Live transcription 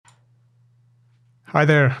Hi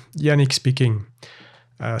there, Yannick speaking.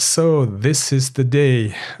 So this is the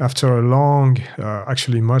day after a long,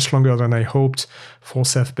 actually much longer than I hoped,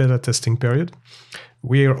 4Ceph beta testing period.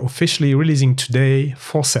 We are officially releasing today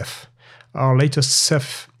 4Ceph, our latest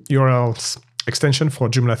Ceph URLs extension for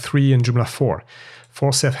Joomla 3 and Joomla 4.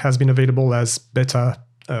 4Ceph has been available as beta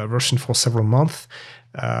version for several months,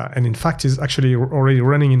 and in fact is actually already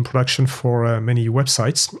running in production for many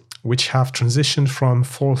websites, which have transitioned from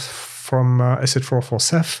SH4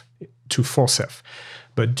 4Ceph to 4Ceph.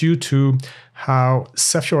 But due to how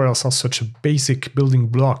Ceph URLs are such a basic building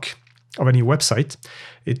block of any website,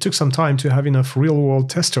 it took some time to have enough real-world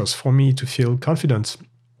testers for me to feel confident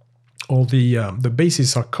all the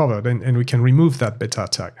bases are covered and we can remove that beta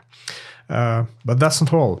tag. But that's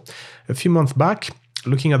not all. A few months back,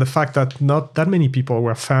 looking at the fact that not that many people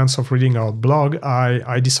were fans of reading our blog,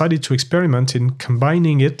 I decided to experiment in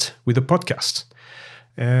combining it with a podcast.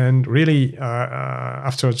 And really,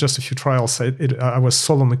 after just a few trials, I was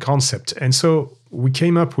sold on the concept. And so we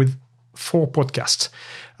came up with 4Podcast,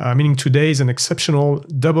 meaning today is an exceptional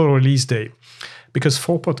double release day, because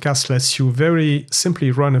 4Podcast lets you very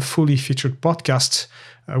simply run a fully featured podcast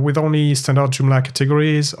with only standard Joomla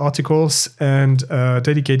categories, articles, and a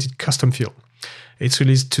dedicated custom field. It's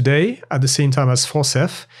released today at the same time as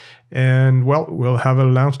 4Ceph. And well, we'll have a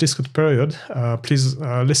launch Discord period. Please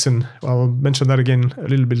listen. I'll mention that again a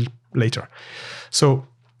little bit later. So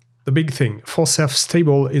the big thing, 4Ceph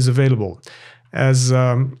stable is available. As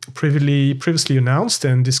previously announced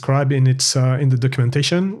and described in the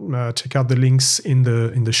documentation, check out the links in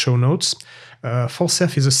the show notes.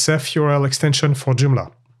 4Ceph is a Ceph URL extension for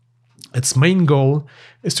Joomla. Its main goal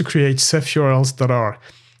is to create Ceph URLs that are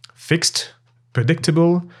fixed,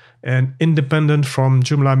 predictable, and independent from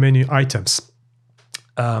Joomla menu items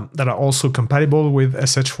that are also compatible with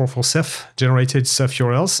SH4 4Ceph generated Ceph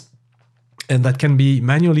URLs, and that can be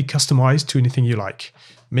manually customized to anything you like.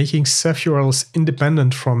 Making Ceph URLs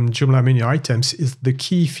independent from Joomla menu items is the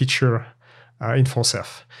key feature in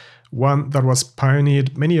 4Ceph, one that was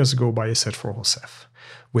pioneered many years ago by SH4 4Ceph.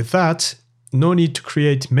 With that, no need to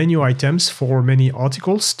create menu items for many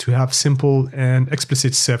articles to have simple and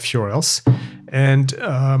explicit Ceph URLs. And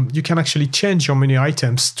you can actually change your menu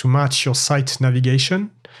items to match your site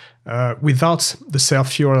navigation without the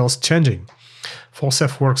Ceph URLs changing.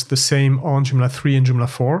 4Ceph works the same on Joomla 3 and Joomla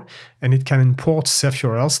 4, and it can import Ceph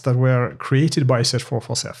URLs that were created by SH4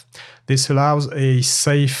 4Ceph. This allows a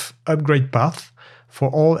safe upgrade path for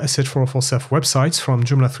all SH4 4Ceph websites from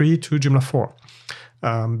Joomla 3 to Joomla 4.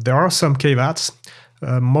 There are some caveats,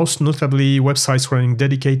 most notably websites running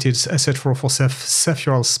dedicated SH4 4Ceph Ceph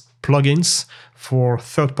URLs plugins for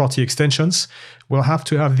third-party extensions will have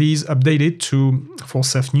to have these updated to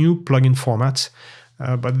 4Ceph new plugin format.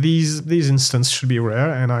 But these instances should be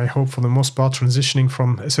rare, and I hope for the most part transitioning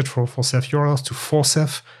from SH4 4Ceph URLs to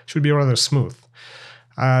 4Ceph should be rather smooth.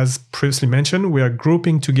 As previously mentioned, we are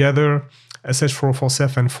grouping together SH4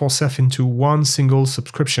 4Ceph and 4Ceph into one single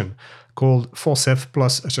subscription called 4Ceph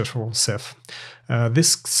plus SH4 4Ceph.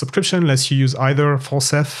 This subscription lets you use either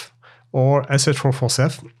 4Ceph or SH4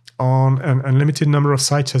 4Ceph on an unlimited number of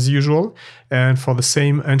sites as usual, and for the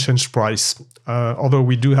same unchanged price. Although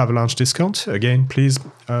we do have a launch discount. Again, please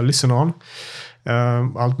listen on.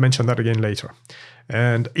 I'll mention that again later.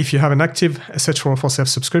 And if you have an active SH4 4Ceph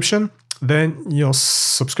subscription, then your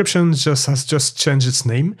subscription has just changed its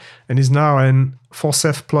name and is now an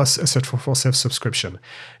 4Ceph plus SH4 4Ceph subscription.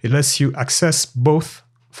 It lets you access both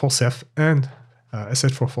 4Ceph and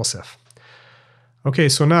SH4 4Ceph. Okay,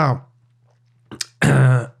 so now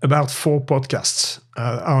about 4Podcasts,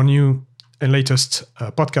 our new and latest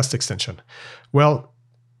podcast extension. Well,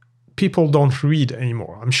 people don't read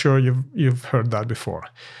anymore. I'm sure you've heard that before,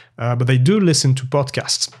 but they do listen to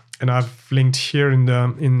podcasts. And I've linked here in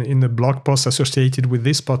the blog post associated with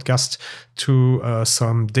this podcast to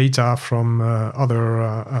some data from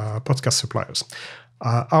other podcast suppliers.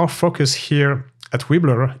 Our focus here at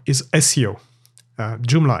Wibbler is SEO,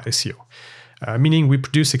 Joomla SEO. Meaning we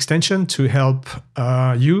produce extension to help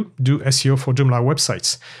you do SEO for Joomla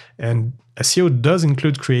websites. And SEO does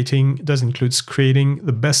include creating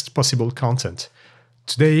the best possible content.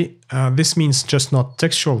 Today, this means just not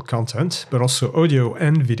textual content, but also audio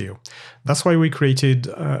and video. That's why we created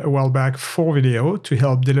a while back 4Video to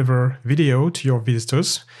help deliver video to your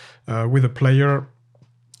visitors with a player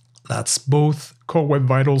that's both Core Web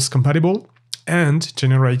Vitals compatible and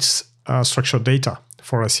generates structured data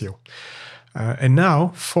for SEO. And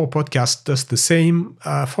now 4Podcast does the same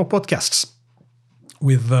for podcasts.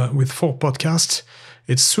 With 4Podcast,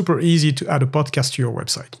 it's super easy to add a podcast to your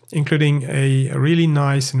website, including a really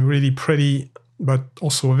nice and really pretty but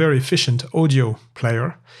also a very efficient audio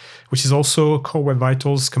player, which is also Core Web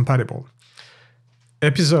Vitals compatible.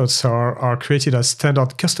 Episodes are created as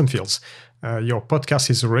standard custom fields. Your podcast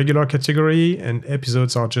is a regular category and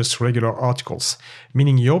episodes are just regular articles,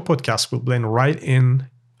 meaning your podcast will blend right in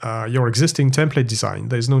your existing template design.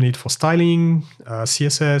 There's no need for styling,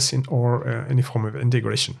 CSS, or any form of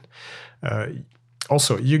integration.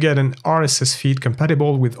 Also, you get an RSS feed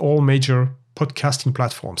compatible with all major podcasting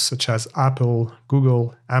platforms such as Apple,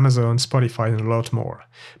 Google, Amazon, Spotify, and a lot more.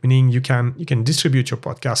 Meaning you can distribute your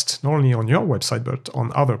podcast not only on your website but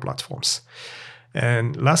on other platforms.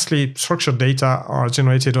 And lastly, structured data are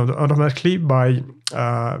generated automatically by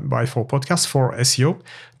 4Podcast for SEO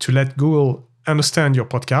to let Google understand your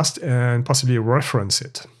podcast and possibly reference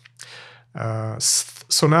it.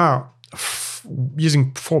 So now,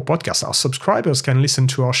 using 4Podcast, our subscribers can listen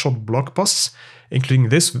to our short blog posts, including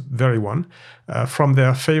this very one, from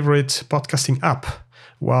their favorite podcasting app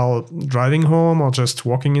while driving home or just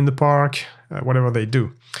walking in the park, whatever they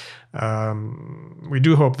do. We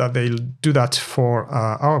do hope that they'll do that for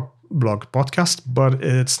our blog podcast, but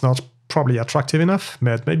it's not probably attractive enough.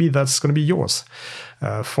 But maybe that's going to be yours.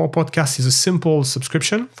 4Podcast is a simple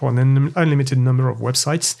subscription for an unlimited number of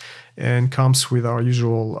websites and comes with our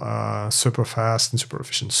usual super fast and super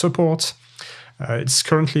efficient support. It's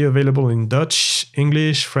currently available in Dutch,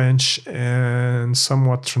 English, French, and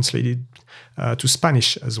somewhat translated to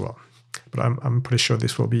Spanish as well. But I'm pretty sure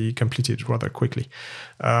this will be completed rather quickly.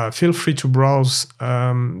 Feel free to browse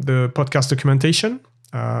the podcast documentation.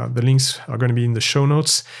 The links are going to be in the show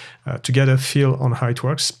notes to get a feel on how it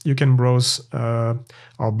works. You can browse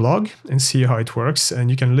our blog and see how it works, and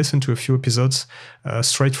you can listen to a few episodes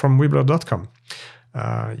straight from Weebler.com.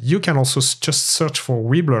 You can also just search for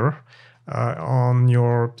Weebler on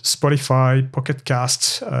your Spotify, Pocket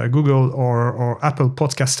Cast, Google, or Apple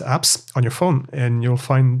Podcast apps on your phone, and you'll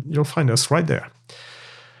find us right there.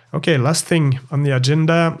 Okay, last thing on the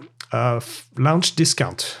agenda. Launch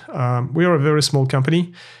discount. We are a very small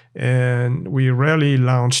company and we rarely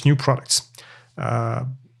launch new products.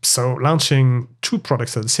 So launching two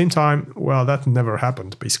products at the same time, well, that never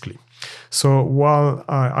happened basically. So while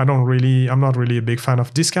I'm not really a big fan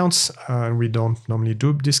of discounts, we don't normally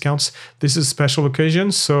do discounts, this is a special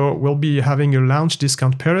occasion. So we'll be having a launch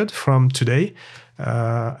discount period from today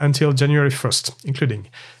until January 1st, including.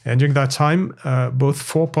 And during that time, both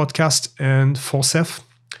 4Podcast and 4Ceph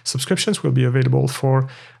subscriptions will be available for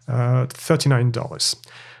 $39.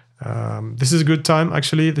 This is a good time,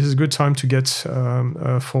 actually. This is a good time to get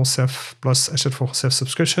a 4Ceph plus ESH4Ceph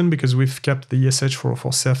subscription because we've kept the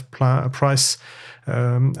ESH4Ceph price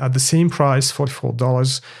at the same price,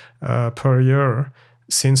 $44 per year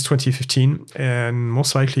since 2015. And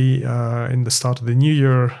most likely in the start of the new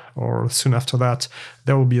year or soon after that,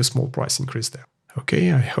 there will be a small price increase there.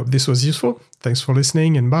 Okay, I hope this was useful. Thanks for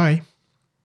listening and bye.